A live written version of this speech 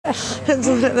It's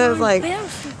one of those like,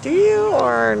 do you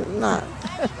or not?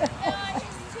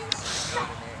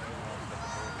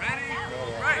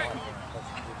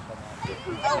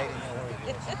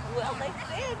 Well, they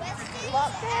said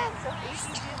locked down, so we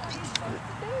should do what we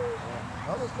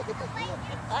supposed to do.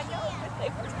 I know,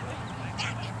 but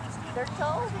they're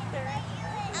told that they're.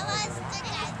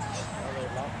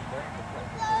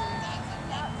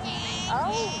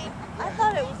 Oh, I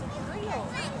thought it was a drill.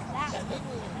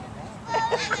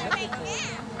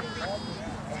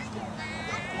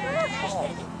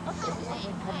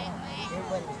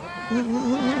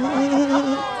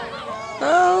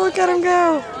 Oh, look at him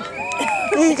go.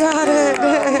 He got it.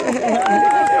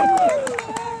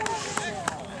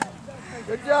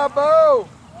 Good job, Bo.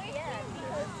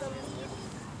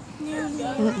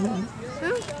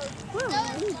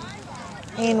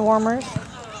 Hand warmers.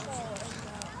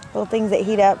 Little things that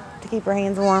heat up to keep your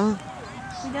hands warm.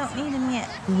 We don't need them yet.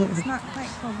 It's not quite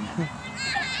cold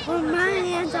enough. Well, my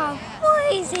hands are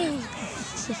freezing.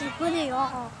 What they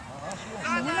are.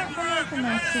 We're not going to open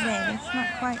those today. It's not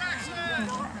quite cold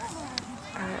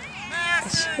enough.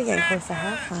 It should be getting close to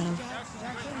halftime.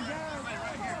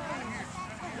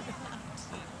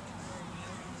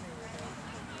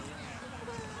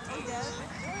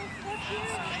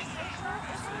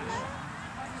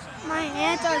 My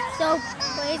hands are so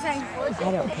freezing.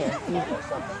 I don't care.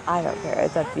 I don't care.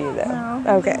 It's up to you, though.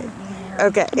 No. Okay.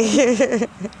 Okay.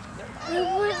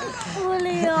 What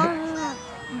they are.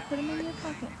 Put them in your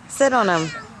pocket. Sit on them.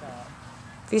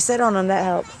 If you sit on them, that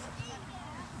helps.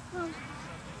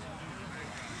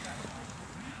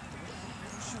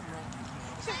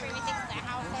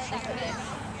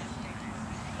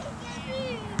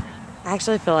 I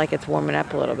actually feel like it's warming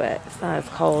up a little bit. It's not as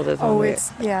cold as when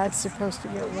it's supposed to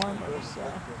get warmer, so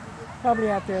probably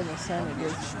out there in the sun it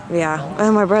is. Yeah.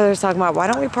 And my brother's talking about, why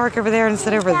don't we park over there and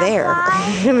sit over there?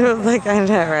 And I was like, I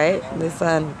know, right? In the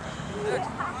sun.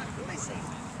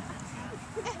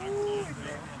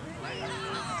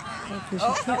 Because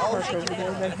you can't park over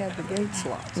there, they have the gates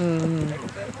locked.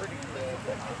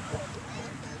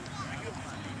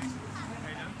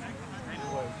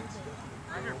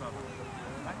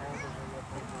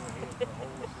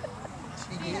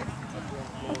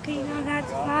 Okay, now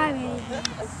that's 5 a.m.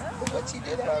 What she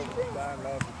did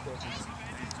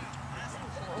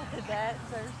That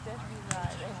serves Stephanie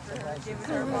right after giving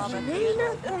her Cause mom a it ain't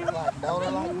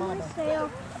nothing. Myself,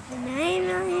 and ain't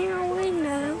nothing in a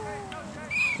window.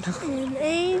 And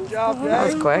ain't job, no That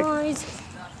was quick. noise.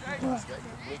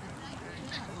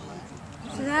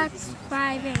 So that's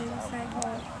 5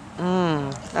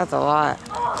 a.m. That's a lot.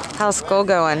 How's school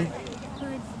going?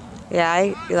 Good. Yeah,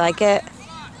 you like it?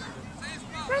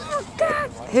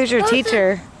 Who's your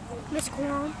teacher? Miss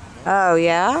Kwan. Oh,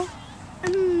 yeah?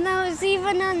 And there's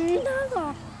even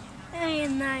another.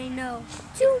 And I know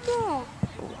 2 more.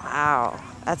 Wow,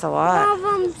 that's a One lot. of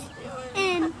them's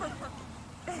in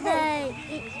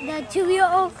the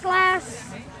 2-year-old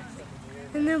class.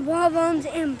 And then one of them's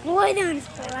in Boyden's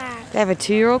class. They have a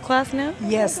 2-year-old class now?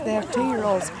 Yes, they have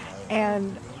 2-year-olds,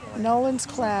 and Nolan's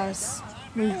class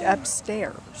moved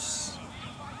upstairs.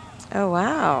 Oh,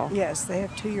 wow. Yes, they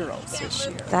have 2-year-olds this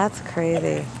year. That's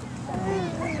crazy.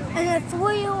 And the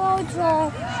 3-year-olds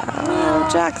are. Oh,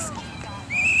 Jax.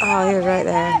 Oh, he was right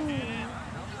there.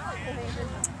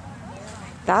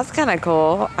 That's kind of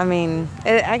cool. I mean,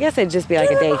 I guess it'd just be like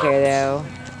a daycare, though.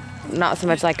 Not so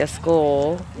much like a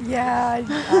school. Yeah,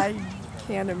 I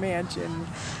can't imagine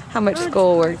How much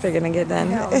schoolwork they're going to get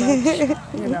done. how much,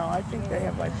 I think they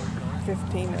have like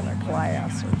 15 in a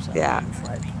class or something. Yeah. It's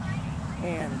like,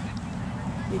 and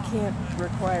you can't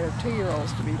require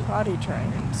 2-year-olds to be potty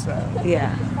trained, so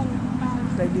Yeah.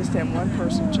 they just have one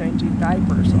person changing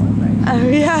diapers all day. Oh,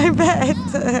 yeah, I bet.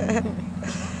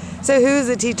 So who's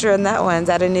the teacher in that one? Is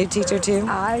that a new teacher, too?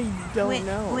 I don't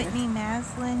know. Whitney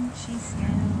Maslin, she's new.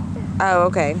 Oh,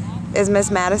 okay. Is Miss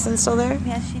Madison still there?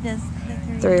 Yeah, she does the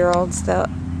 3-year-old still.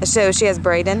 So she has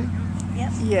Braden.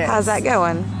 Yep. Yes. How's that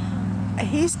going?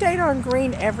 He stayed on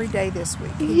green every day this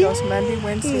week. He goes Monday,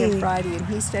 Wednesday, and Friday, and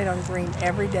he stayed on green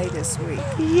every day this week,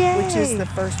 Yay. which is the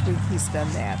first week he's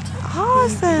done that.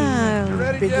 Awesome.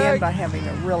 He began by having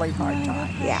a really hard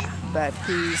time. Yeah. But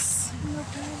he's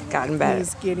Gotten better.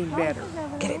 He's getting better.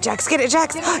 Get it, Jax. Get it,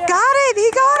 Jax. Got it.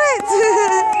 He got it.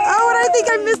 Oh, and I think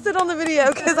I missed it on the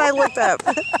video because I looked up.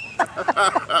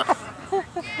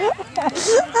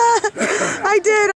 I did.